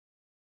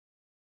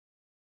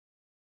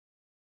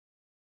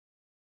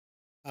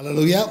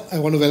Hallelujah. I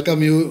want to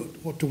welcome you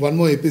to one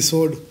more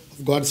episode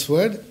of God's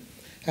Word.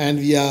 And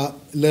we are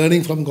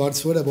learning from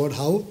God's Word about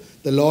how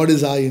the Lord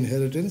is our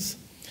inheritance.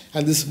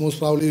 And this most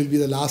probably will be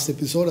the last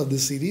episode of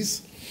this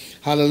series.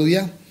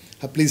 Hallelujah.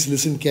 Please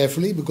listen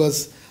carefully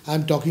because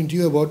I'm talking to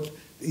you about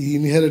the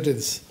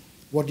inheritance,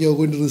 what you're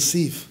going to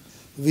receive,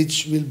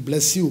 which will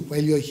bless you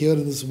while you're here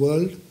in this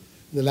world, in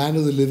the land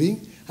of the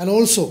living, and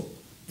also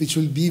which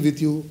will be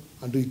with you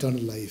unto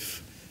eternal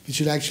life, which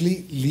will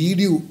actually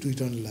lead you to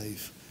eternal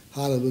life.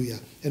 Hallelujah.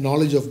 A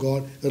knowledge of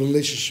God, a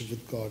relationship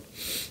with God.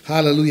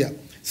 Hallelujah.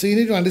 So you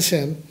need to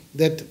understand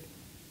that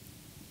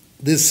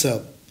this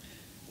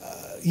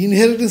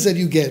inheritance that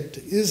you get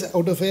is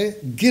out of a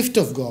gift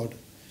of God.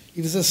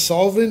 It is a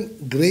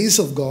sovereign grace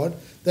of God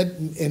that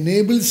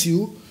enables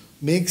you,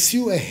 makes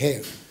you a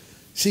heir.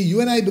 See, you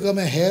and I become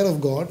a heir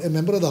of God, a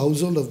member of the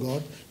household of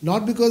God,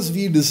 not because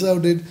we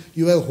deserved it,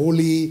 you were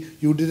holy,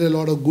 you did a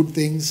lot of good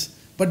things,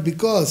 but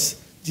because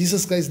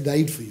Jesus Christ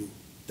died for you.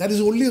 That is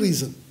the only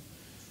reason.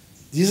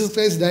 Jesus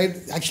Christ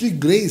died, actually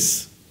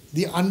grace,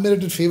 the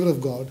unmerited favor of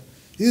God,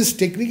 is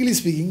technically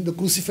speaking the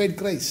crucified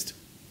Christ.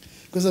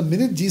 Because the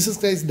minute Jesus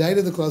Christ died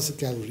at the cross of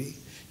Calvary,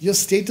 your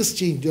status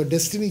changed, your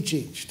destiny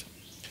changed.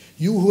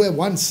 You who were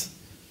once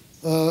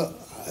a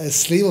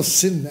slave of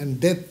sin and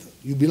death,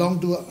 you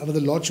belonged to under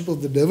the lordship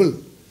of the devil.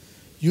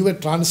 You were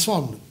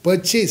transformed,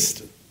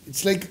 purchased.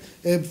 It's like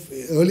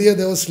earlier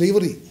there was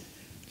slavery.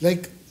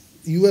 Like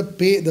you were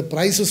paid, the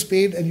price was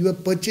paid and you were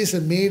purchased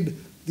and made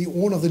the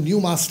own of the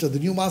new master. The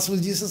new master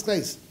was Jesus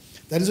Christ.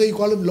 That is why you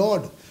call him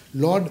Lord.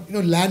 Lord,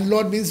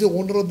 landlord means the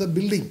owner of the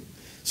building.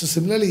 So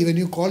similarly, when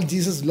you call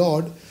Jesus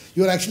Lord,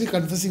 you are actually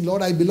confessing,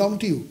 Lord, I belong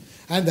to you.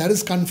 And that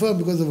is confirmed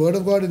because the word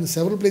of God in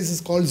several places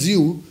calls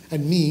you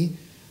and me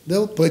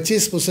the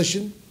purchased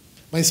possession,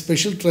 my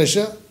special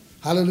treasure.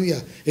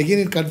 Hallelujah. Again,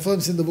 it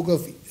confirms in the book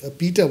of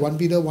Peter, 1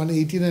 Peter 1,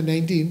 18 and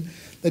 19,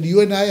 that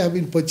you and I have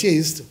been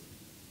purchased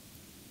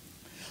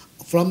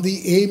from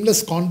the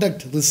aimless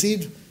conduct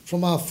received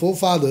from our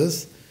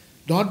forefathers,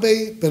 not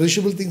by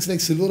perishable things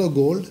like silver or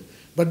gold,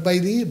 but by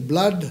the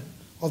blood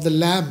of the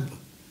Lamb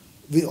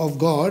of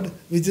God,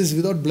 which is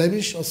without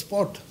blemish or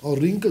spot or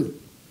wrinkle.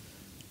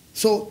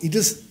 So it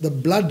is the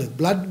blood.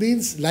 Blood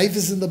means life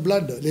is in the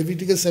blood.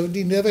 Leviticus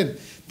 17:11.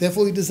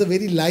 Therefore, it is the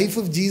very life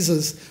of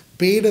Jesus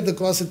paid at the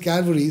cross at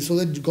Calvary so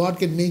that God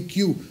can make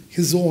you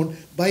his own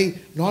by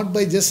not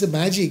by just a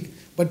magic,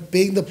 but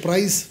paying the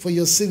price for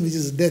your sin, which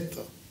is death.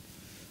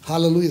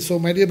 Hallelujah. So,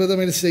 my dear brother,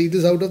 my dear sister, it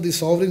is out of the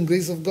sovereign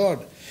grace of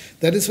God.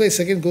 That is why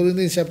 2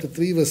 Corinthians chapter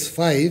 3 verse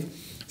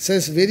 5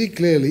 says very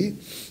clearly,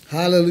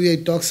 hallelujah,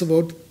 it talks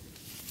about,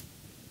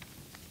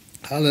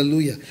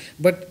 hallelujah.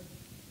 But,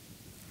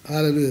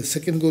 hallelujah,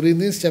 2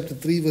 Corinthians chapter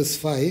 3 verse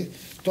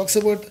 5 talks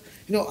about,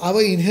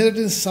 our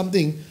inheritance is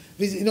something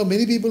which,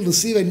 many people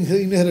receive an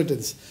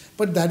inheritance.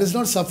 But that is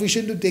not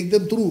sufficient to take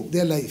them through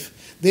their life.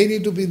 They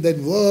need to be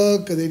then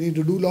work, they need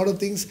to do a lot of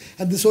things,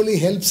 and this only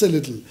helps a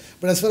little.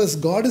 But as far as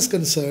God is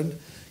concerned,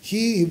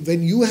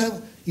 when you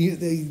have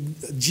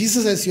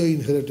Jesus as your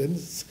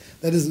inheritance,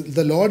 that is,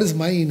 the Lord is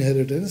my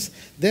inheritance,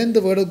 then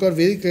the word of God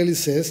very clearly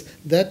says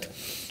that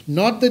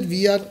not that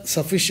we are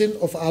sufficient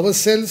of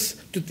ourselves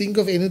to think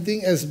of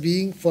anything as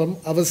being from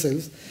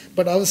ourselves,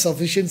 but our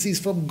sufficiency is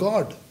from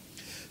God.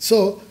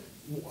 So,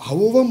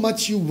 however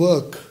much you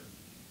work,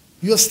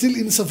 you are still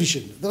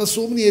insufficient. There are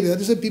so many areas.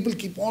 That is why people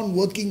keep on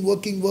working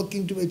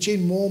to achieve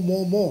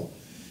more.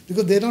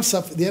 Because they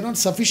are not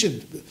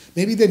sufficient.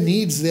 Maybe their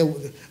needs, their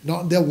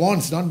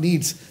wants, not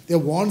needs. Their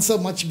wants are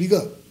much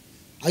bigger.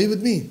 Are you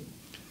with me?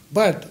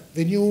 But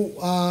when you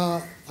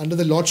are under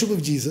the lordship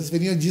of Jesus,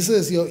 when you are Jesus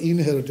as your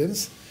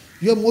inheritance,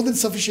 you are more than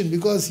sufficient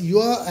because you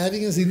are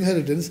having as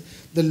inheritance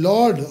the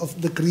Lord of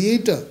the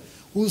Creator,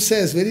 who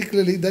says very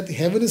clearly that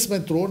heaven is my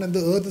throne and the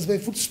earth is my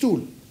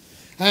footstool.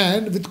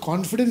 And with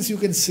confidence you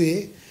can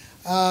say,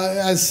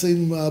 as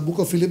in book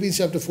of Philippians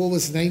chapter 4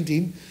 verse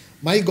 19,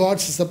 my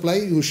God shall supply,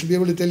 you should be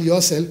able to tell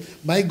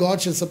yourself, my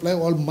God shall supply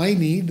all my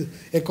need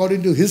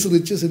according to his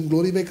riches in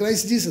glory by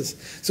Christ Jesus.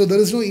 So there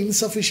is no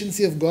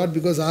insufficiency of God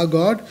because our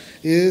God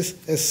is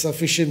a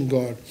sufficient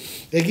God.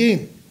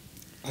 Again,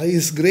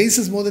 his grace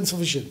is more than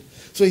sufficient.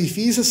 So if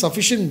he is a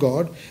sufficient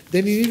God,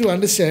 then you need to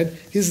understand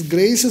his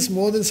grace is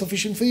more than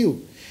sufficient for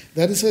you.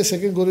 That is why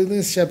 2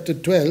 Corinthians chapter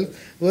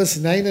 12, verse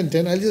 9 and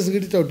 10, I'll just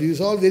read it out to you. It's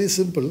all very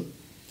simple.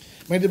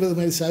 My dear brother,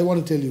 my sister, I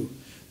want to tell you,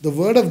 the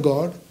word of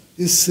God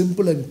is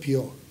simple and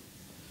pure.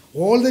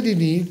 All that you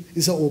need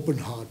is an open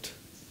heart.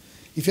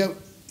 If you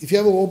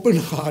have an open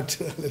heart,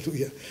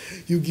 hallelujah,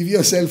 you give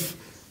yourself,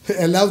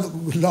 allow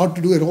the Lord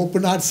to do an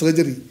open heart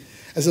surgery.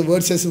 As the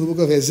word says in the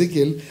book of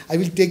Ezekiel, I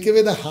will take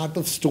away the heart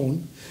of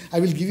stone.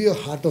 I will give you a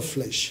heart of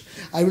flesh.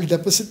 I will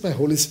deposit my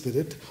Holy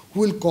Spirit,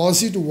 who will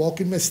cause you to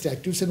walk in my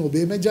statutes and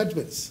obey my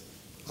judgments.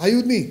 Are you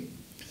with me?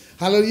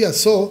 Hallelujah.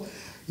 So,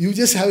 you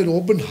just have an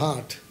open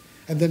heart,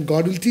 and then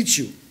God will teach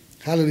you.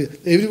 Hallelujah.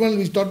 Everyone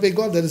will be taught by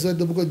God. That is what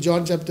the book of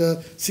John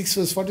chapter 6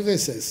 verse 45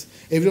 says.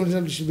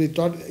 Everyone shall be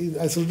taught,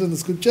 as written in the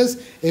scriptures,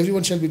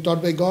 everyone shall be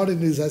taught by God,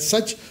 and it is as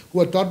such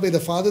who are taught by the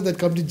Father that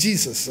come to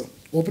Jesus. So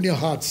open your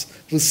hearts,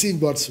 receive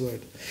God's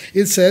word.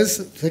 It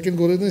says, 2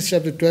 Corinthians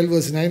chapter 12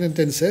 verse 9 and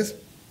 10 says,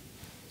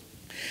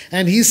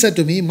 and he said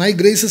to me, my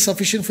grace is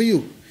sufficient for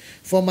you,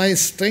 for my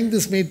strength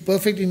is made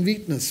perfect in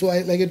weakness. So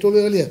like I told you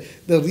earlier,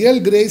 the real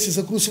grace is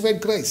a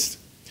crucified Christ.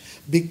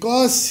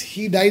 Because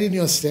he died in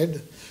your stead,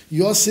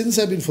 your sins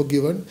have been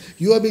forgiven,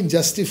 you have been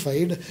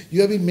justified,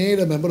 you have been made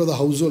a member of the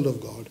household of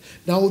God.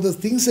 Now the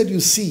things that you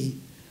see,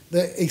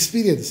 the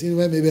experience,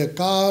 maybe a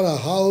car, a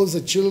house,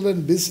 a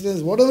children,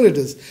 business, whatever it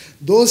is,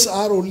 those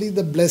are only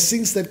the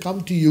blessings that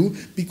come to you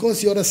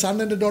because you're a son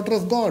and a daughter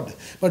of God.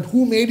 But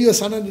who made you a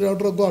son and a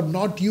daughter of God?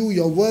 Not you,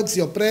 your works,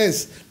 your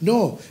prayers.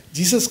 No,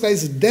 Jesus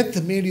Christ's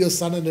death made you a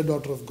son and a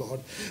daughter of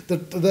God.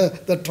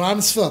 The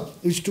transfer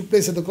which took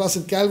place at the cross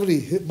at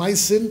Calvary, my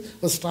sin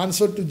was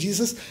transferred to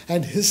Jesus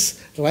and his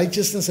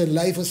righteousness and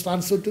life was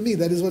transferred to me.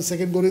 That is what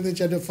 2 Corinthians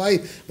chapter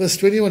 5 verse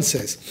 21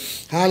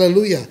 says.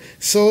 Hallelujah.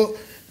 So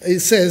it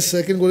says,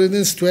 2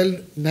 Corinthians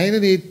 12, 9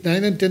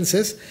 and 10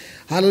 says,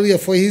 hallelujah,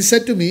 for he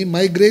said to me,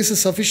 my grace is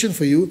sufficient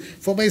for you,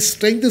 for my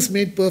strength is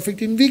made perfect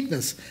in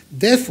weakness.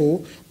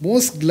 Therefore,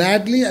 most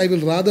gladly I will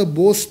rather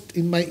boast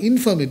in my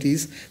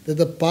infirmities, that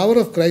the power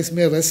of Christ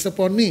may rest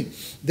upon me.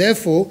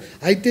 Therefore,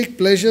 I take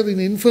pleasure in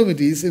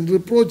infirmities, in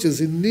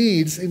reproaches, in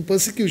needs, in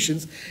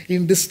persecutions,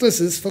 in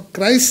distresses, for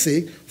Christ's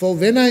sake, for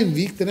when I am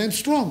weak, then I am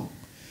strong.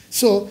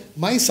 So,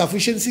 my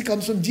sufficiency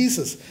comes from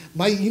Jesus.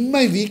 In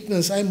my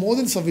weakness, I am more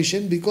than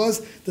sufficient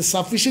because the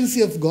sufficiency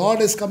of God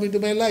has come into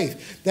my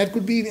life. That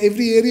could be in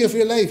every area of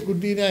your life. It could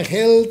be in your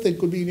health, it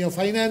could be in your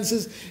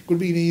finances, it could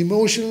be in your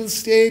emotional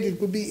state, it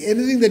could be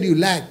anything that you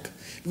lack.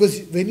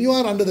 Because when you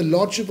are under the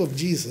lordship of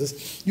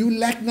Jesus, you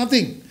lack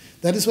nothing.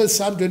 That is why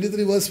Psalm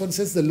 23 verse 1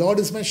 says, the Lord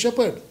is my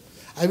shepherd.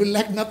 I will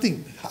lack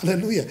nothing.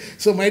 Hallelujah.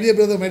 So my dear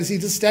brother, my dear,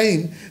 it is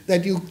time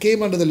that you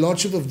came under the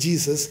lordship of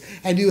Jesus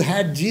and you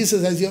had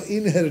Jesus as your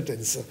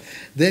inheritance.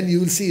 Then you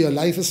will see your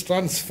life is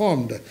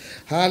transformed.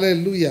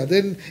 Hallelujah.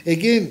 Then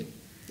again,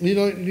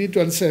 you need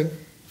to understand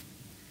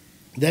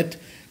that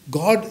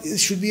God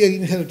should be your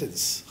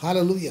inheritance.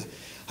 Hallelujah.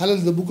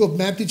 Hallelujah. The book of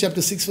Matthew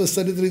chapter 6 verse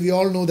 33, we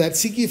all know that.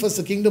 Seek ye first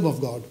the kingdom of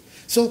God.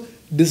 So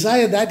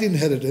desire that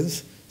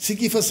inheritance. Seek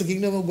ye first the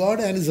kingdom of God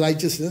and his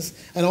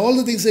righteousness, and all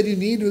the things that you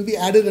need will be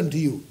added unto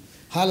you.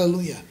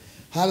 Hallelujah.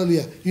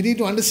 Hallelujah. You need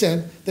to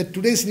understand that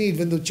today's need,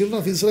 when the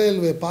children of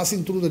Israel were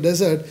passing through the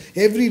desert,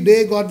 every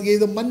day God gave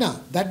them manna.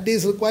 That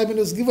day's requirement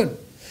was given.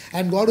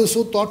 And God was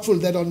so thoughtful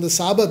that on the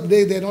Sabbath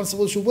day they are not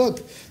supposed to work.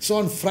 So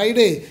on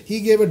Friday,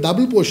 he gave a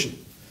double portion.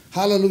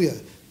 Hallelujah.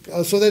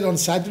 So that on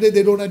Saturday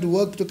they don't have to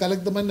work to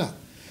collect the manna.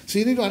 So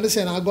you need to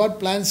understand, our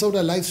God plans out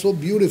our life so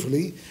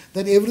beautifully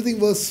that everything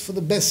works for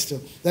the best.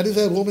 That is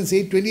why Romans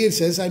 8:28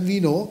 says, and we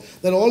know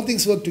that all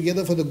things work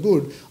together for the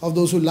good of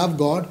those who love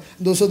God,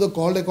 and those who are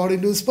called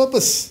according to his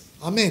purpose.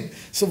 Amen.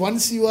 So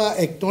once you are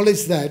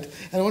acknowledged that,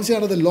 and once you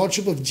are under the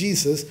lordship of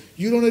Jesus,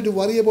 you don't have to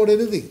worry about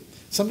anything.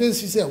 Sometimes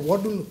you say,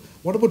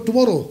 what about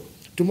tomorrow?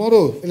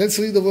 Tomorrow, let's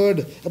read the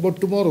word about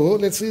tomorrow.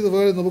 Let's read the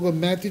word in the book of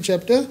Matthew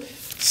chapter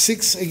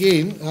 6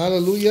 again.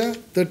 Hallelujah.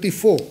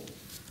 34.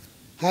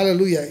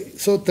 Hallelujah.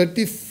 So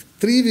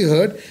 33 we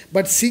heard,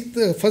 but seek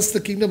first the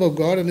kingdom of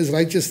God and his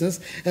righteousness,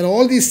 and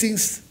all these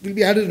things will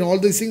be added, and all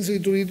these things we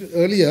read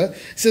earlier.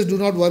 It says, do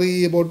not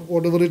worry about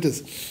whatever it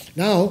is.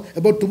 Now,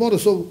 about tomorrow.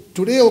 So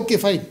today, okay,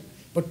 fine.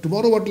 But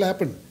tomorrow what will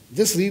happen?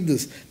 Just read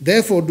this.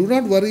 Therefore, do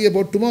not worry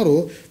about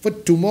tomorrow, for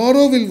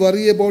tomorrow will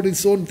worry about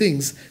its own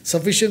things.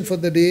 Sufficient for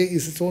the day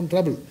is its own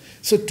trouble.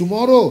 So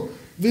tomorrow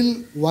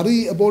will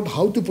worry about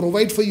how to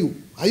provide for you.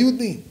 Are you with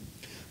me?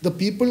 The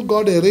people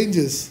God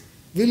arranges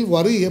will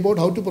worry about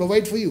how to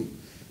provide for you.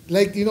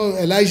 Like,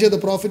 Elijah the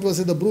prophet was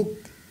in the brook,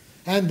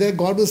 and there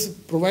God was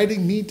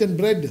providing meat and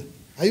bread.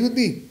 Are you with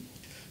me?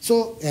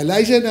 So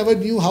Elijah never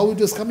knew how it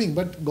was coming,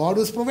 but God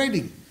was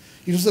providing.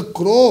 It was a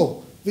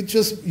crow which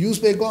was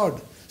used by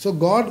God. So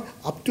God,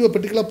 up to a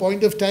particular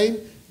point of time,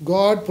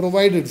 God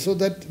provided, so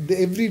that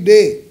every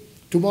day,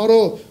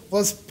 tomorrow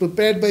was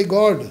prepared by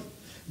God.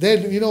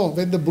 Then,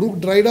 when the brook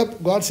dried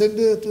up, God sent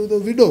to the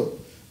widow.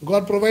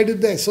 God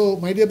provided there. So,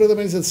 my dear brother,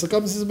 my sister,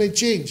 circumstances may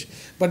change,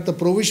 but the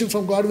provision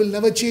from God will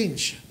never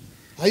change.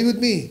 Are you with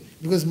me?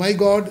 Because my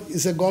God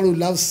is a God who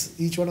loves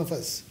each one of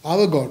us.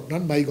 Our God,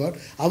 not my God.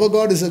 Our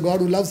God is a God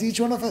who loves each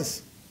one of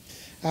us.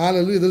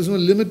 Hallelujah. There is no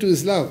limit to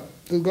his love.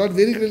 Because God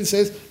very clearly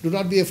says, do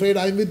not be afraid,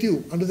 I am with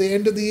you unto the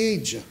end of the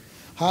age.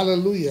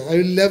 Hallelujah. I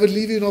will never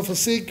leave you nor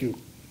forsake you.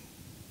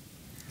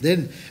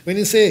 Then, when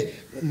you say,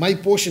 my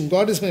portion,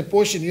 God is my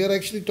portion, you are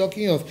actually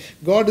talking of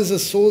God is a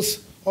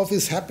source of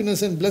his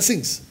happiness and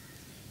blessings.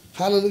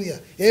 Hallelujah.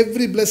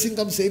 Every blessing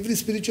comes, every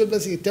spiritual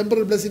blessing,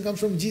 temporal blessing comes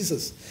from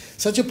Jesus.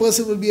 Such a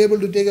person will be able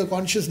to take a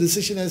conscious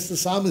decision, as the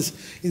psalmist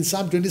in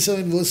Psalm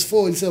 27 verse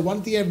 4, he said,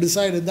 one thing I have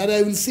decided, that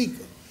I will seek.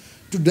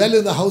 to dwell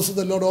in the house of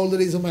the Lord all the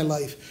days of my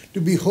life,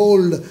 to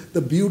behold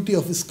the beauty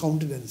of his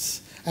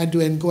countenance, and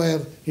to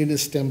inquire in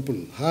his temple.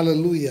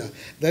 Hallelujah.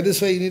 That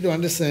is why you need to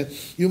understand,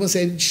 you must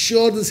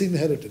ensure this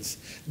inheritance.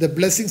 The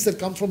blessings that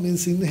come from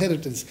his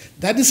inheritance.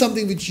 That is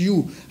something which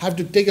you have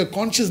to take a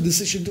conscious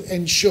decision to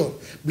ensure.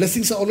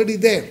 Blessings are already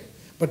there,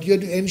 but you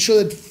have to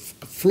ensure that it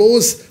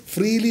flows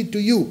freely to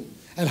you.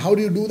 And how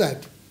do you do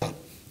that?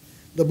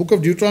 The book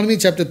of Deuteronomy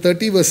chapter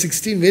 30 verse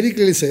 16 very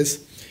clearly says,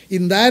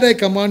 "In that I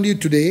command you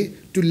today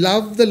to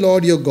love the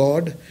Lord your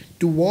God,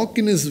 to walk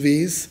in his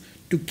ways,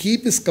 to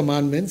keep his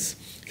commandments,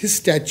 his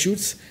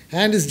statutes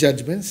and his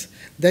judgments,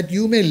 that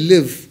you may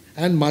live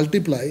and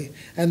multiply,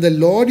 and the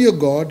Lord your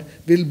God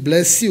will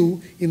bless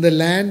you in the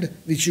land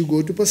which you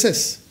go to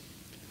possess."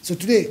 So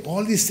today,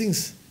 all these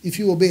things, if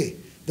you obey,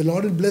 the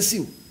Lord will bless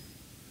you.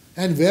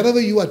 And wherever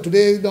you are,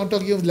 today we're not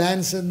talking of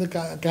lands and the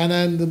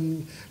Canaan,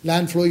 the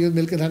land flowing with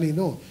milk and honey.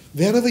 No,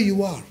 wherever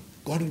you are,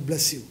 God will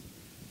bless you.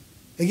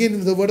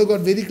 Again, the word of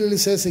God very clearly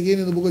says, again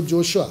in the book of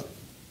Joshua,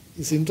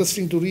 it's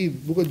interesting to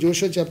read, book of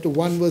Joshua chapter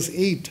 1 verse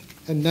 8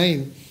 and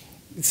 9.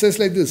 It says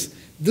like this,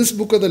 "This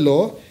book of the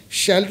law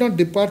shall not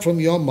depart from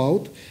your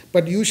mouth,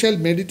 but you shall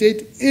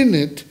meditate in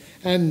it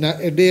and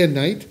day and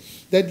night,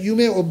 that you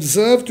may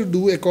observe to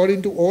do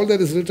according to all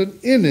that is written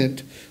in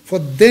it. For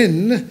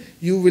then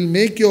you will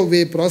make your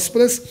way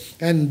prosperous,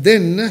 and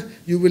then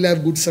you will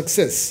have good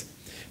success.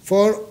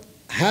 For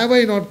have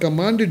I not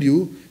commanded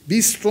you,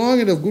 be strong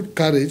and of good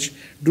courage,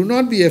 do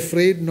not be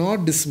afraid nor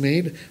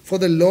dismayed, for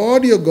the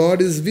Lord your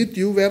God is with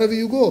you wherever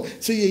you go."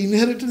 So your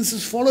inheritance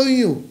is following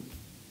you.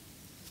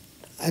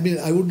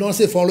 I would not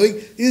say following,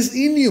 is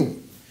in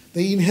you.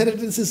 The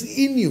inheritance is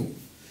in you.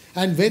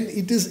 And when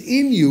it is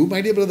in you,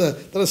 my dear brother,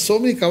 there are so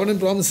many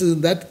covenant promises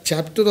in that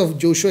chapter of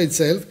Joshua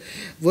itself.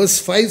 Verse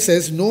 5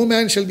 says, "No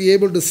man shall be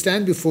able to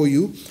stand before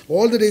you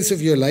all the days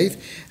of your life.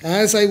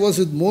 As I was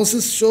with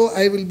Moses, so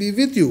I will be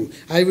with you.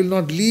 I will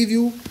not leave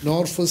you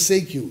nor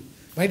forsake you."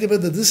 My dear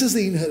brother, this is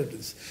the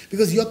inheritance.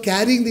 Because you're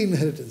carrying the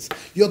inheritance.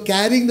 You're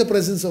carrying the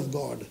presence of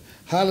God.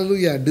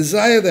 Hallelujah.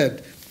 Desire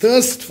that.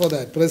 Thirst for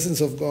that presence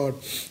of God.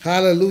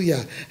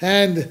 Hallelujah.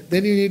 And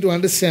then you need to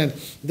understand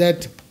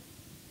that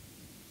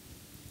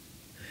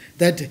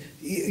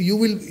you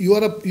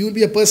will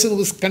be a person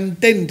who is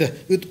content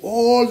with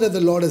all that the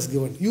Lord has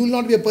given. You will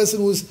not be a person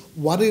who is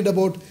worried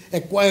about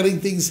acquiring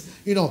things.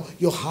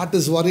 Your heart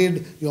is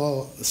worried,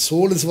 your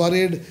soul is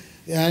worried,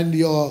 and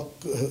you're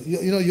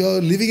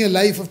living a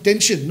life of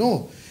tension.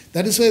 No.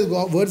 That is why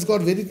God's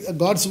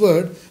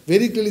word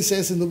very clearly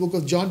says in the book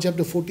of John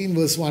chapter 14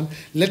 verse 1,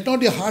 "Let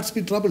not your hearts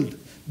be troubled.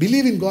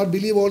 Believe in God,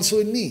 believe also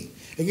in me."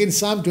 Again,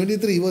 Psalm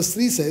 23 verse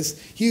 3 says,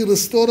 "He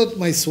restoreth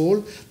my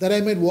soul, that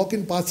I might walk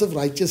in paths of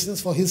righteousness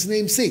for his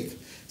name's sake."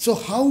 So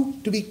how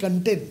to be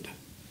content?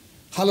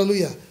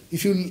 Hallelujah.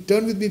 If you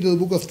turn with me to the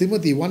book of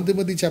Timothy, 1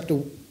 Timothy chapter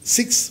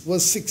 6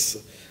 verse 6.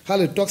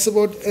 Hallelujah. It talks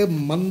about a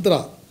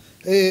mantra,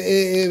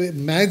 a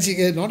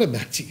magic, not a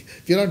magic,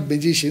 we are not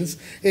magicians,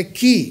 a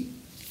key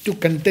to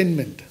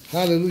contentment.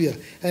 Hallelujah.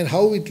 And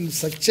how it is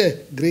such a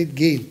great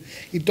gain.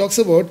 It talks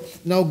about,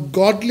 now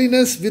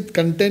godliness with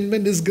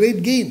contentment is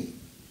great gain.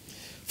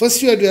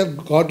 First you have to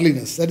have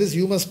godliness. That is,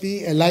 you must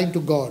be aligned to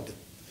God.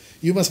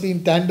 You must be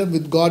in tandem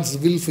with God's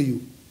will for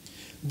you.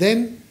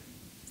 Then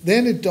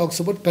it talks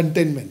about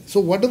contentment. So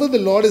whatever the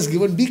Lord has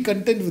given, be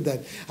content with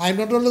that. I am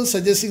not at all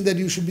suggesting that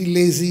you should be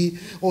lazy.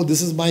 Oh,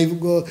 this is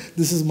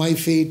my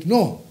fate.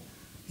 No.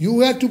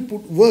 You have to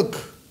put work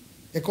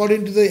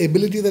according to the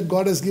ability that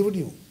God has given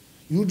you.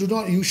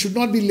 You should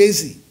not be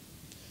lazy.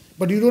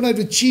 But you don't have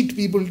to cheat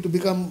people to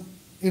become,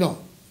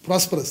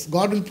 prosperous.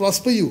 God will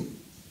prosper you.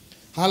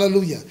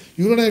 Hallelujah.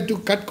 You don't have to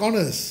cut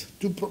corners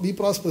to be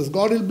prosperous.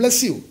 God will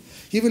bless you.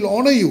 He will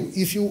honor you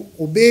if you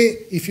obey,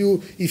 if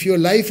your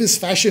life is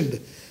fashioned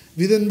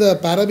within the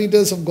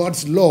parameters of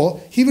God's law.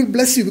 He will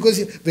bless you, because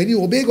when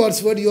you obey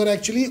God's word, you are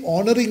actually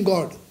honoring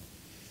God.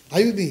 Are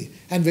you with me?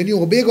 And when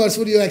you obey God's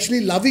word, you are actually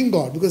loving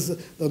God, because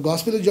the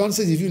Gospel of John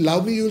says, "If you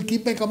love me, you will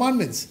keep my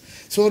commandments."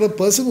 So a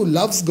person who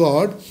loves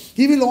God,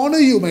 he will honor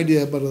you, my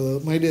dear brother,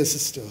 my dear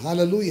sister.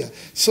 Hallelujah.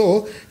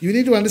 So you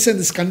need to understand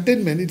this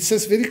contentment. It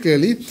says very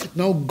clearly,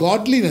 now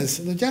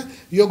godliness,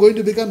 you are going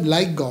to become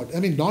like God.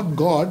 Not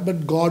God,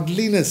 but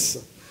godliness.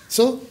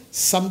 So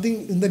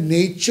something in the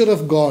nature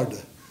of God.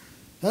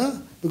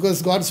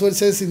 Because God's word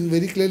says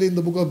very clearly in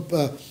the book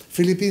of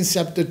Philippians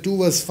chapter 2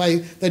 verse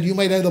 5 that you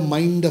might have the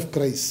mind of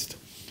Christ.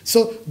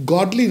 So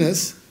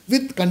godliness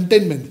with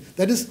contentment,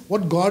 that is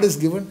what God has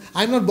given.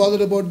 I'm not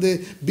bothered about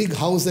the big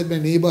house that my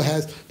neighbor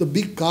has, the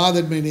big car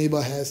that my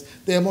neighbor has,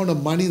 the amount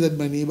of money that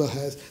my neighbor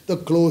has, the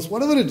clothes,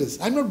 whatever it is.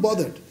 I'm not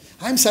bothered.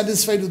 I'm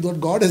satisfied with what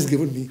God has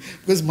given me,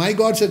 because my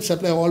God shall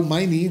supply all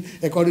my need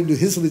according to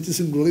his riches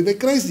in glory by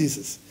Christ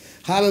Jesus.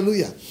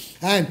 Hallelujah.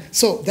 And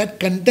so that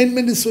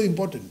contentment is so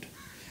important.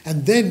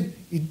 And then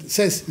it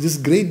says this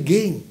great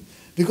gain,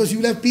 because you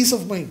will have peace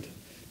of mind.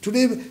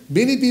 Today,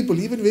 many people,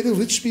 even very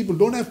rich people,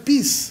 don't have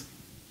peace.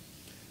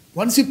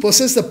 Once you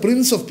possess the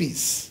Prince of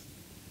Peace,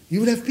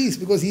 you will have peace,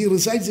 because he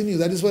resides in you.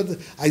 That is what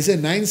Isaiah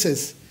 9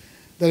 says,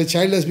 that a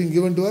child has been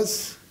given to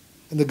us,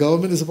 and the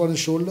government is upon his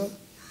shoulder,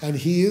 and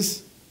he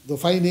is, the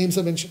 5 names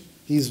are mentioned.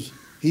 He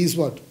is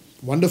what?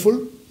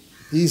 Wonderful.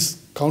 He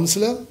is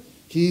Counselor.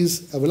 He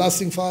is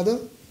Everlasting Father.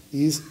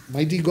 He is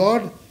Mighty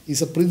God. He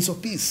is a Prince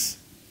of Peace.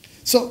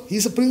 So, he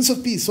is a Prince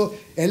of Peace. So,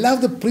 allow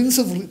the Prince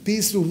of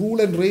Peace to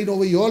rule and reign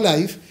over your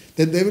life,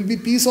 then there will be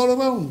peace all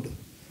around.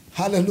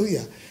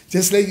 Hallelujah.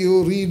 Just like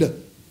you read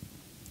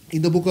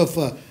in the book of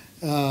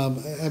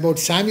about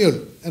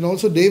Samuel and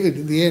also David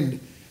in the end,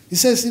 he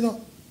says,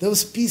 there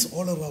was peace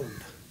all around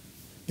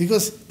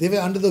because they were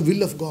under the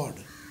will of God.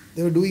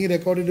 They were doing it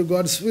according to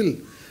God's will.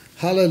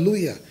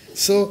 Hallelujah.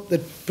 So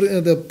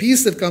the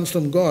peace that comes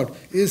from God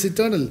is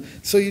eternal.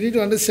 So you need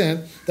to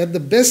understand that the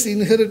best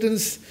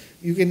inheritance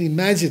you can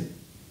imagine,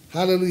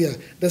 hallelujah,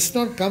 does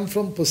not come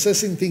from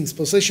possessing things,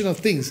 possession of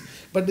things,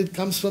 but it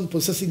comes from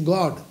possessing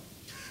God.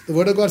 The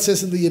Word of God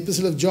says in the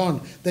Epistle of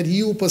John that he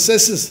who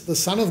possesses the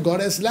Son of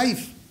God has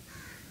life.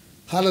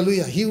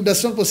 Hallelujah. He who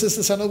does not possess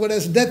the Son of God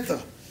has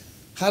death.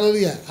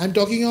 Hallelujah. I'm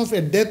talking of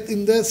a death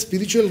in the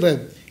spiritual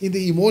realm, in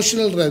the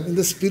emotional realm, in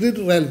the spirit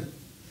realm.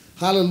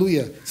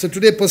 Hallelujah. So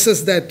today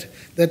possess that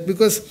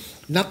because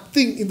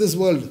nothing in this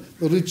world,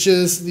 the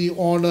riches, the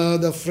honor,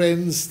 the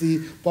friends,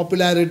 the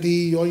popularity,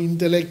 your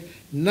intellect,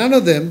 none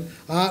of them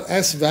are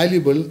as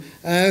valuable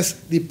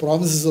as the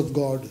promises of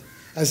God,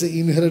 as the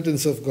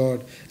inheritance of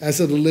God,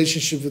 as a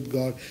relationship with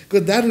God.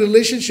 Because that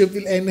relationship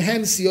will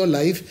enhance your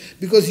life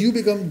because you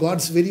become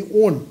God's very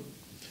own.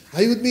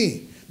 Are you with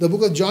me? The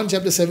book of John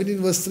chapter 17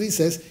 verse 3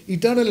 says,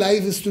 eternal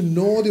life is to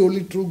know the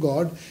only true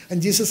God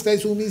and Jesus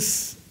Christ whom he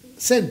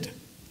sent.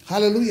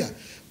 Hallelujah.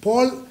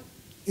 Paul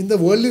in the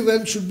worldly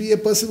realm should be a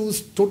person who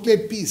is totally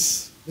at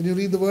peace. When you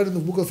read the word in the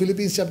book of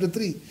Philippians chapter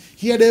 3,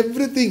 he had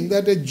everything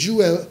that a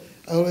Jew,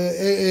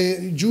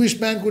 a Jewish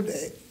man could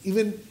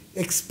even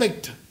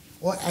expect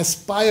or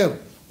aspire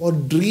or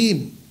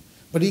dream.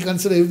 But he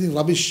considered everything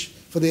rubbish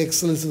for the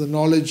excellence of the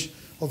knowledge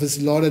of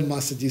his Lord and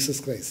Master Jesus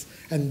Christ.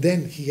 And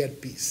then he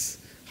had peace.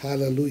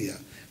 Hallelujah.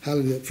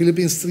 Hallelujah.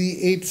 Philippians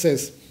 3:8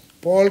 says,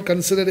 Paul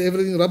considered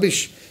everything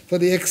rubbish for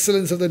the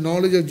excellence of the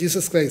knowledge of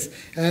Jesus Christ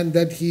and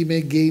that he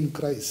may gain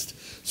Christ.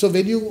 So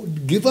when you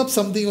give up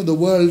something of the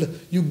world,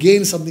 you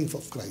gain something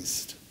for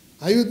Christ.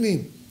 Are you with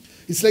me?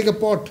 It's like a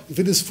pot. If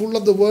it is full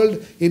of the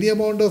world, any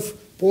amount of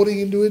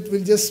pouring into it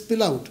will just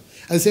spill out.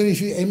 I say if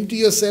you empty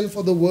yourself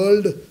of the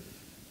world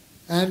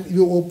and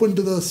you open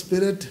to the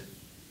Spirit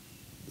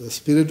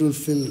will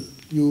fill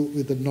you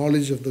with the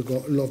knowledge of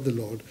the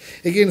Lord.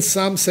 Again,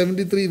 Psalm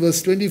 73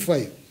 verse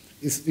 25.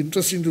 It's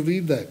interesting to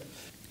read that.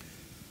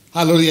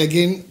 Hallelujah.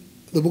 Again,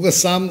 the book of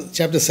Psalm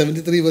chapter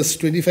 73 verse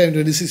 25 and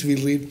 26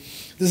 we'll read.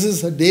 This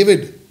is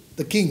David,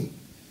 the king,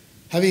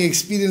 having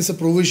experienced the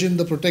provision,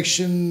 the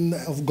protection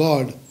of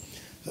God,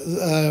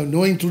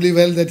 knowing truly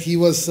well that he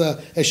was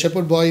a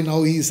shepherd boy,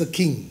 now he is a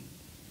king.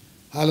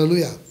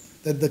 Hallelujah.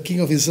 That the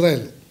king of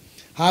Israel.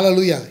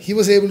 Hallelujah. He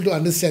was able to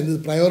understand,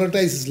 to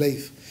prioritize his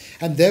life.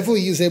 And therefore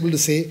he is able to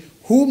say,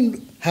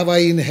 whom have I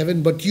in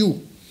heaven but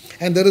you?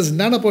 And there is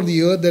none upon the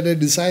earth that I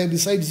desire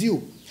besides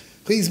you.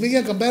 So he's making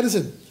a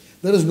comparison.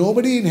 There is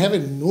nobody in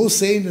heaven, no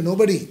saint,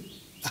 nobody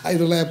I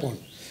rely upon.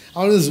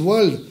 Out of this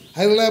world,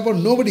 I rely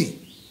upon nobody.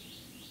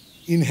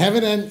 In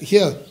heaven and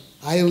here,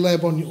 I rely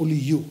upon only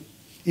you.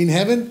 In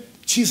heaven,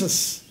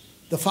 Jesus,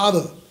 the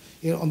Father.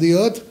 On the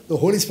earth, the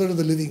Holy Spirit of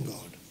the living God.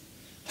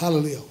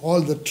 Hallelujah.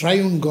 All the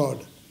triune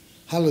God.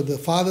 Hallelujah. The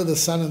Father, the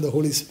Son, and the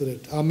Holy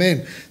Spirit.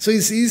 Amen. So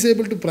he's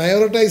able to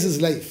prioritize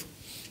his life.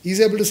 He's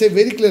able to say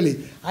very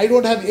clearly, I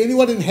don't have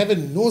anyone in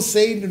heaven, no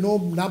saint,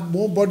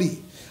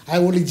 nobody. I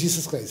have only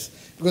Jesus Christ.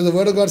 Because the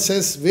Word of God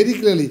says very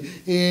clearly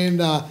in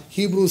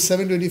Hebrews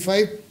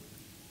 7:25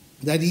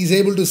 that he is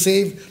able to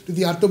save to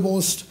the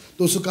uttermost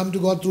those who come to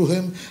God through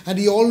him, and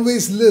he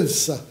always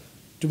lives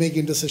to make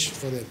intercession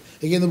for them.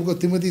 Again, the book of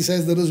Timothy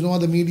says there is no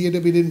other mediator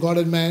between God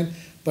and man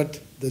but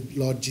the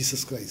Lord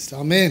Jesus Christ.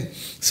 Amen.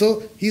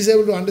 So he's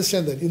able to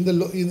understand that. In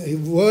the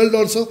world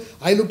also,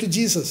 I look to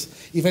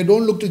Jesus. If I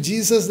don't look to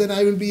Jesus, then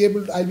I'll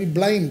be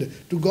blind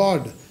to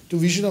God, to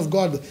vision of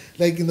God.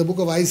 Like in the book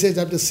of Isaiah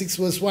chapter 6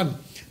 verse 1.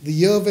 The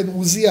year when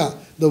Uzziah,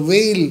 the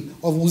veil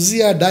of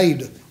Uzziah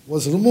died,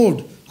 was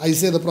removed,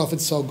 Isaiah the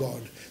prophet saw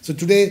God. So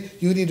today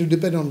you need to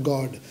depend on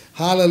God.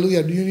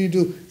 Hallelujah. You need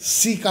to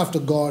seek after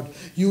God.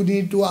 You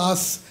need to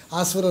ask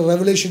for a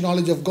revelation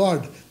knowledge of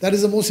God. That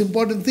is the most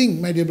important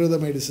thing, my dear brother,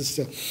 my dear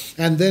sister.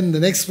 And then the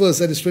next verse,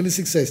 that is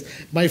 26,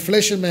 says, my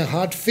flesh and my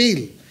heart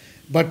fail,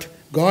 but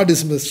God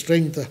is the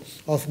strength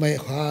of my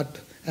heart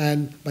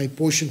and my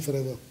portion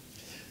forever.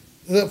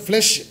 The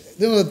flesh,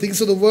 the things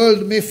of the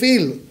world may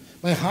fail.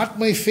 My heart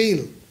may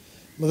fail.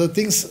 But the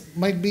things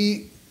might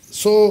be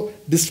so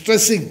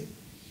distressing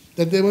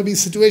that there may be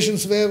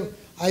situations where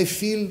I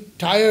feel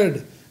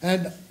tired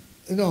and,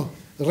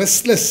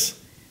 restless.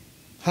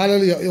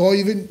 Hallelujah. Or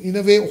even in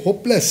a way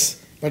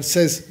hopeless. But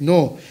says,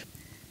 no.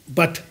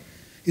 But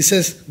he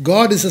says,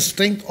 God is the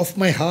strength of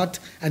my heart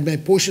and my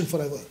portion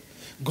forever.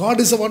 God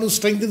is the one who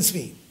strengthens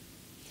me.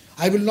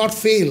 I will not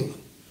fail.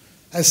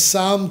 As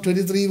Psalm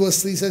 23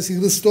 verse 3 says, he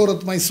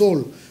restoreth my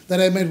soul, that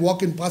I might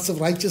walk in paths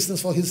of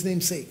righteousness for his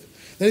name's sake.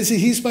 Then he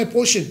says, he is my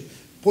portion.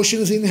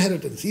 Portion is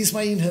inheritance. He is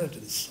my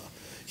inheritance.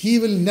 He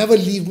will never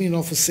leave me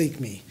nor forsake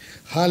me.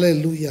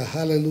 Hallelujah,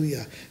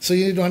 hallelujah. So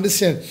you need to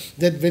understand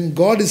that when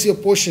God is your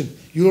portion,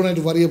 you don't have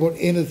to worry about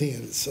anything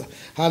else.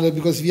 Hallelujah,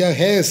 because we are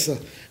heirs.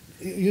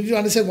 You need to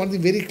understand one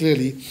thing very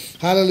clearly.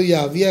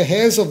 Hallelujah. We are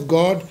heirs of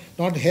God,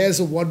 not heirs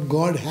of what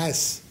God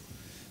has.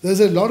 There's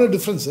a lot of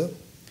difference.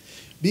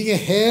 Being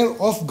a heir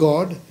of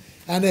God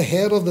and a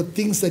heir of the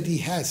things that He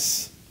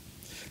has.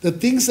 The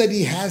things that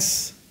He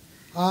has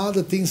are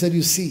the things that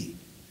you see.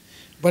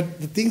 But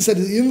the things that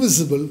is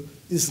invisible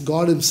is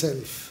God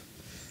Himself.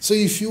 So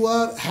if you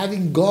are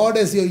having God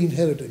as your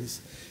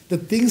inheritance, the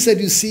things that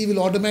you see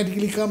will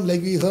automatically come,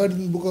 like we heard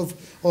in the book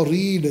of, or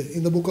read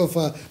in the book of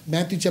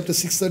Matthew chapter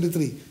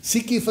 6:33.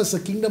 Seek ye first the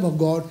kingdom of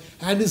God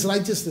and His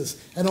righteousness,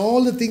 and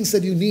all the things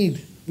that you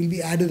need will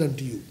be added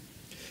unto you.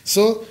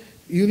 So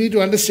you need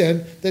to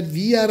understand that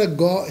we are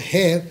a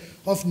heir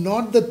of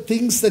not the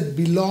things that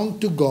belong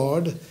to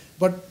God,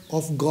 but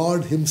of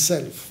God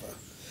Himself.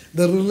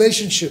 The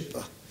relationship.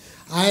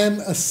 I am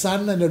a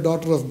son and a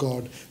daughter of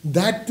God.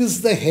 That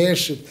is the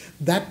heirship.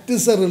 That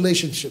is the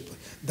relationship.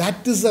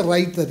 That is the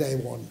right that I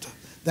want.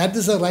 That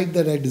is the right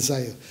that I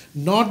desire.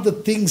 Not the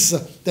things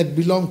that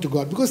belong to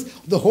God. Because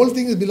the whole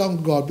thing is belong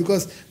to God.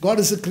 Because God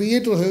is the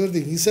creator of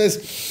everything. He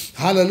says,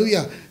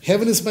 hallelujah,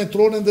 heaven is my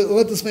throne and the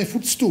earth is my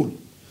footstool.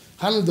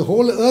 Hallelujah, the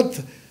whole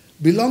earth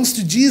belongs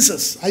to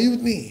Jesus. Are you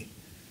with me?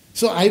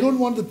 So I don't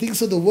want the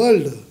things of the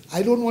world.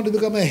 I don't want to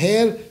become a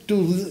heir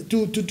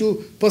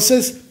to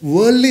possess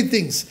worldly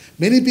things.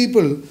 Many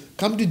people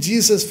come to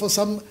Jesus for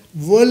some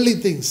worldly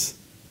things.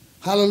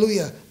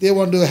 Hallelujah. They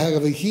want to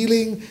have a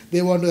healing.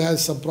 They want to have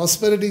some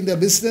prosperity in their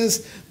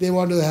business. They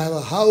want to have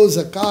a house,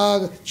 a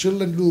car,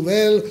 children do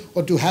well,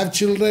 or to have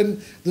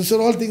children. Those are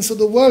all things of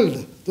the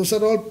world. Those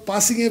are all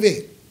passing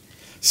away.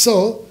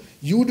 So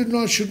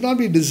you should not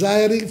be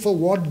desiring for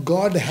what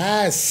God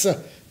has.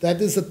 That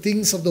is the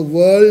things of the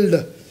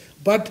world.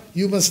 But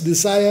you must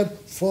desire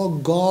for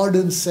God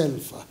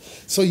Himself.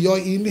 So your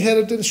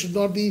inheritance should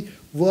not be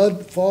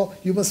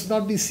you must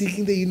not be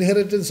seeking the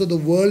inheritance of the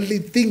worldly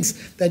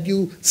things that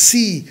you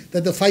see,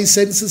 that the five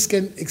senses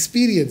can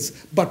experience.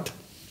 But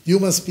you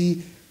must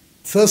be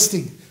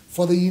thirsting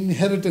for the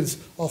inheritance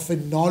of a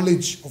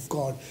knowledge of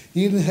God,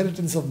 the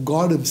inheritance of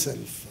God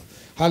Himself.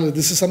 Hallelujah.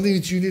 This is something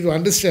which you need to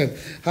understand.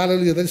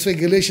 Hallelujah. That's why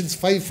Galatians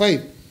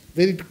 5:5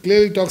 very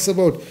clearly talks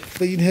about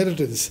the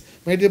inheritance.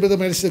 My dear brother,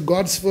 my sister,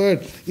 God's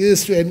word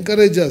is to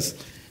encourage us.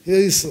 It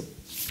is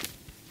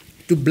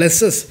to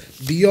bless us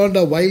beyond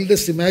our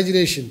wildest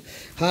imagination.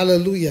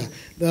 Hallelujah.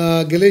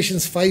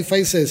 Galatians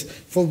 5:5 says,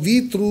 for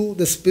we through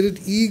the Spirit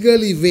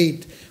eagerly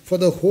wait for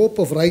the hope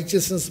of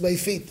righteousness by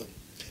faith.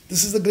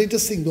 This is the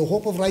greatest thing, the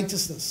hope of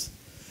righteousness.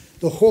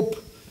 The hope,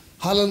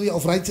 hallelujah,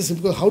 of righteousness.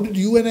 Because how did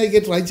you and I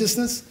get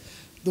righteousness?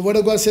 The word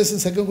of God says in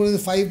 2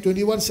 Corinthians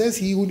 5:21 says,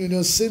 he who knew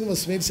no sin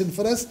was made sin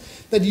for us,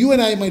 that you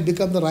and I might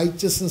become the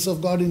righteousness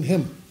of God in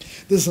Him.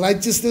 This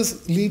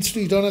righteousness leads to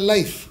eternal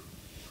life.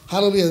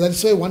 Hallelujah.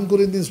 That's why 1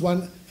 Corinthians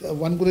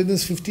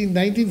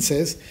 15:19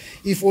 says,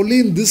 if only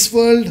in this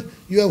world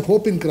you have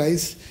hope in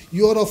Christ,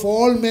 you are of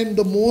all men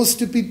the most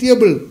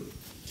pitiable.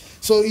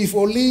 So if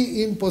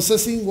only in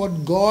possessing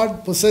what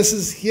God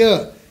possesses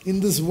here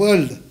in this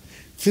world,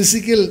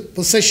 physical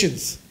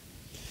possessions,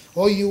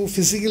 or you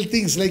physical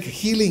things like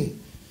healing,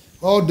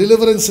 or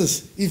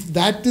deliverances, if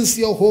that is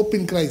your hope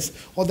in Christ,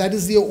 or that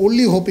is your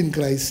only hope in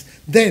Christ,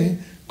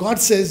 then God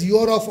says you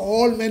are of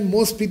all men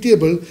most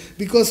pitiable,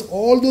 because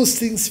all those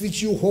things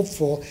which you hope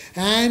for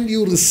and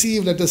you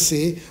receive, let us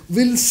say,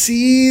 will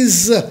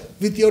cease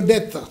with your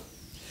death.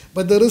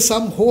 But there is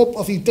some hope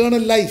of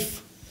eternal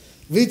life,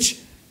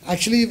 which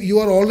actually you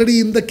are already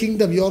in the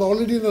kingdom, you are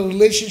already in a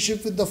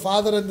relationship with the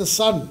Father and the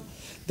Son.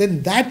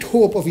 Then that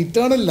hope of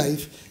eternal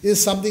life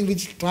is something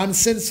which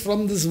transcends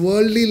from this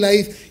worldly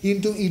life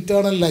into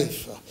eternal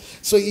life.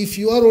 So if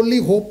you are only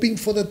hoping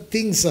for the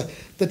things,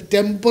 the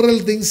temporal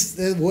things,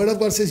 the Word of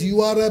God says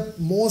you are a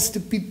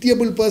most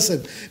pitiable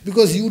person,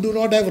 because you do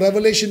not have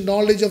revelation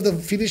knowledge of the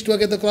finished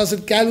work at the cross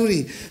at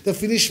Calvary. The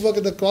finished work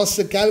at the cross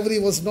at Calvary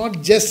was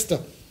not just,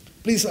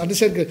 please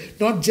understand,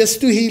 not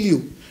just to heal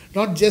you,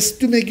 not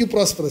just to make you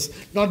prosperous,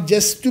 not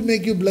just to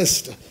make you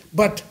blessed,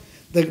 but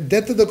the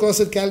death of the cross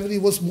at Calvary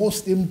was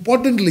most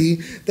importantly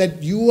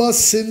that your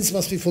sins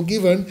must be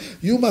forgiven,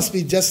 you must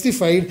be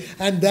justified,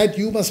 and that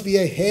you must be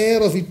a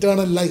heir of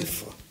eternal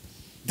life.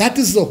 That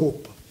is the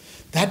hope.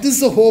 That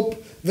is the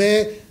hope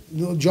where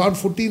John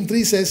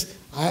 14:3 says,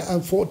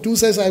 2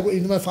 says,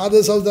 in my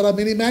Father's house there are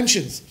many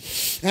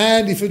mansions.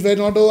 And if it were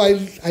not so,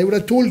 I would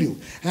have told you.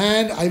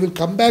 And I will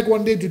come back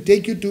one day to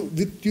take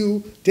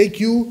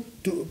you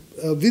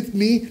with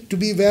me to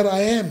be where I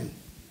am.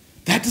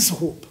 That is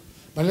hope.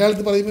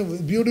 മലയാളത്തിൽ പറയുമ്പോൾ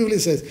beautifully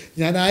says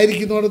ഞാൻ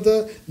ആയിരിക്കുന്നിടത്ത്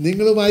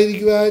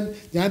നിങ്ങളുമായിരിക്കുവാൻ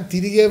ഞാൻ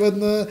തിരികെ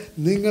വന്ന്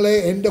നിങ്ങളെ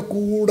എൻ്റെ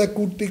കൂടെ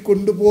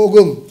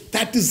കൂട്ടിക്കൊണ്ടുപോകും.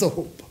 That is the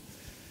hope.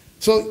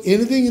 So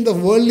anything in the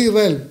worldly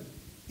realm,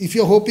 if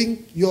you're hoping,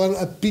 you are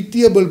a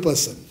pitiable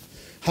person.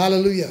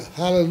 Hallelujah,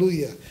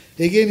 hallelujah.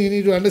 Again, you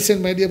need to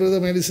understand, my dear brother,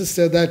 my dear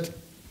sister, that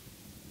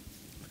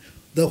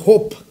the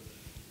hope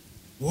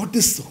What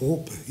is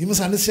hope? You must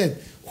understand,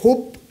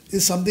 hope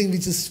is something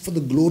which is for the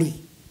glory.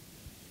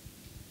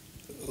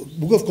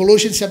 Book of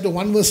Colossians chapter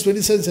 1 verse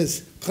 27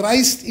 says,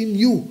 Christ in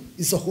you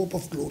is the hope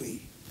of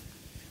glory.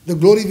 The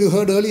glory we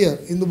heard earlier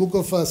in the book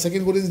of 2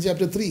 Corinthians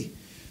chapter 3.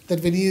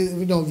 That when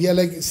we are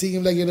like seeing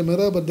him like in a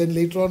mirror, but then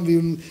later on we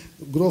will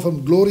grow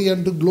from glory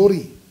unto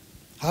glory.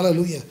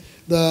 Hallelujah.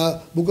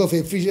 The book of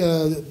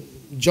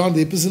John,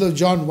 the epistle of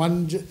John,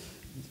 1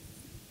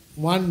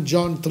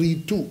 John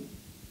 3:2,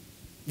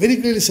 very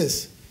clearly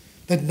says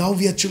that now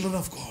we are children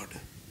of God.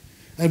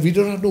 And we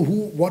do not know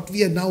what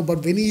we are now,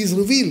 but when he is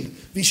revealed,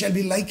 we shall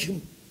be like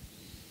him.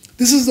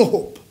 This is the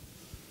hope.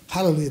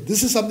 Hallelujah.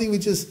 This is something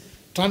which is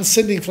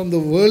transcending from the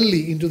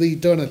worldly into the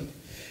eternal.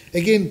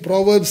 Again,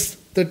 Proverbs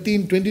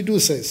 13:22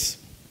 says,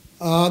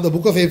 the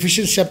book of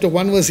Ephesians chapter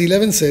 1 verse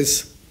 11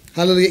 says,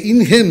 hallelujah,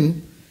 in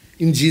him,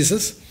 in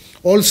Jesus,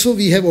 also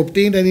we have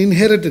obtained an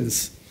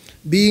inheritance,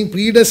 being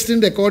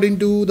predestined according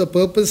to the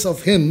purpose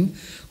of him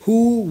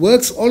who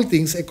works all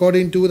things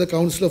according to the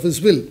counsel of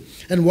his will.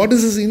 And what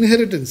is his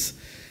inheritance?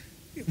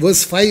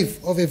 Verse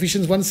 5 of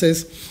Ephesians 1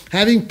 says,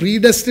 having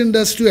predestined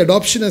us to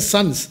adoption as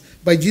sons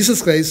by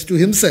Jesus Christ to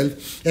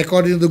himself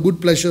according to the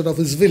good pleasure of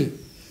his will.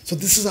 So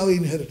this is our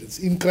inheritance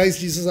in Christ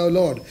Jesus our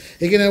Lord.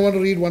 Again, I want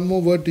to read one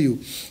more word to you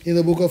in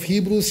the book of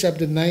Hebrews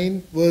chapter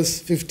 9 verse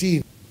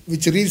 15,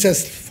 which reads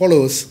as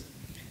follows,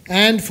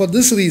 and for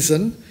this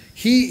reason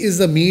he is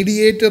the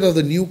mediator of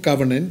the new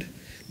covenant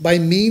by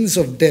means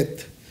of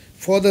death,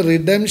 for the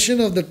redemption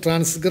of the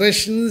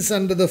transgressions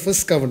under the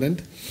first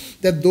covenant,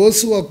 that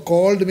those who are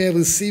called may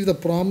receive the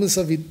promise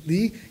of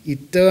the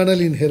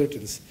eternal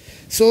inheritance.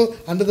 So,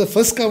 under the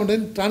first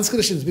covenant,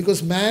 transgressions,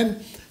 because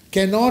man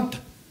cannot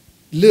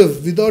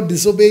live without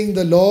disobeying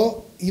the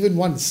law even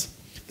once.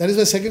 That is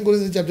why 2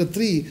 Corinthians chapter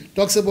 3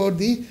 talks about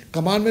the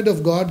commandment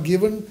of God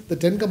given, the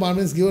 10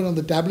 commandments given on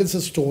the tablets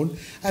of stone,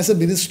 as a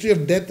ministry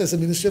of death, as a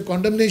ministry of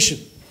condemnation.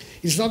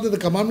 It's not that the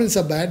commandments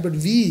are bad, but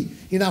we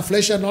in our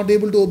flesh are not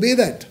able to obey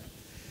that.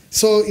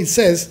 So it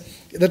says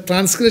the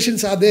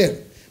transgressions are there.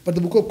 But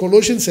the book of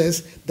Colossians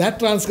says that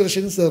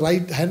transgressions, the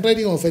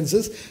handwriting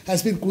offenses,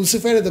 has been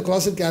crucified at the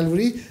cross of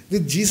Calvary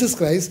with Jesus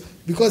Christ,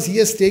 because he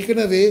has taken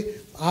away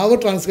our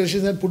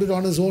transgressions and put it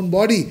on his own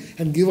body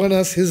and given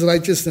us his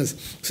righteousness.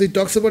 So he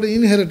talks about an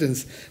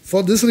inheritance.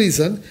 For this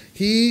reason,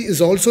 he is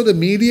also the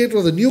mediator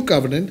of the new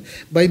covenant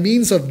by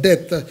means of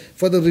death,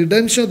 for the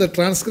redemption of the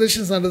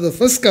transgressions under the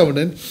first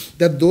covenant,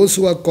 that those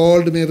who are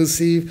called may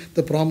receive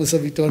the promise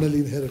of eternal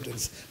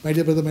inheritance. My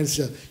dear brother, my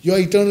sister, your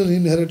eternal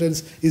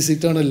inheritance is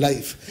eternal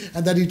life.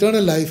 And that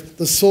eternal life,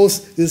 the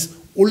source is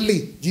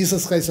only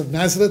Jesus Christ of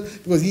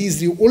Nazareth, because he is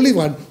the only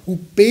one who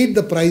paid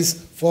the price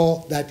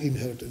for that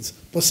inheritance.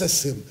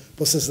 Possess him,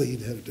 possess the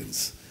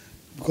inheritance.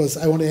 Because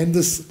I want to end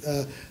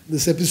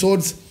this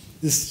episode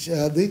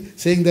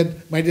saying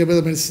that, my dear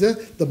brother, my sister,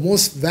 the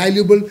most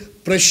valuable,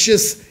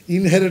 precious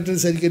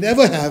inheritance that you can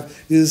ever have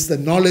is the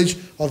knowledge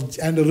of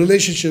and a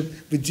relationship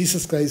with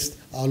Jesus Christ,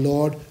 our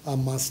Lord, our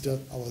Master,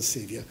 our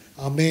Savior.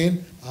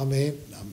 Amen, amen, amen.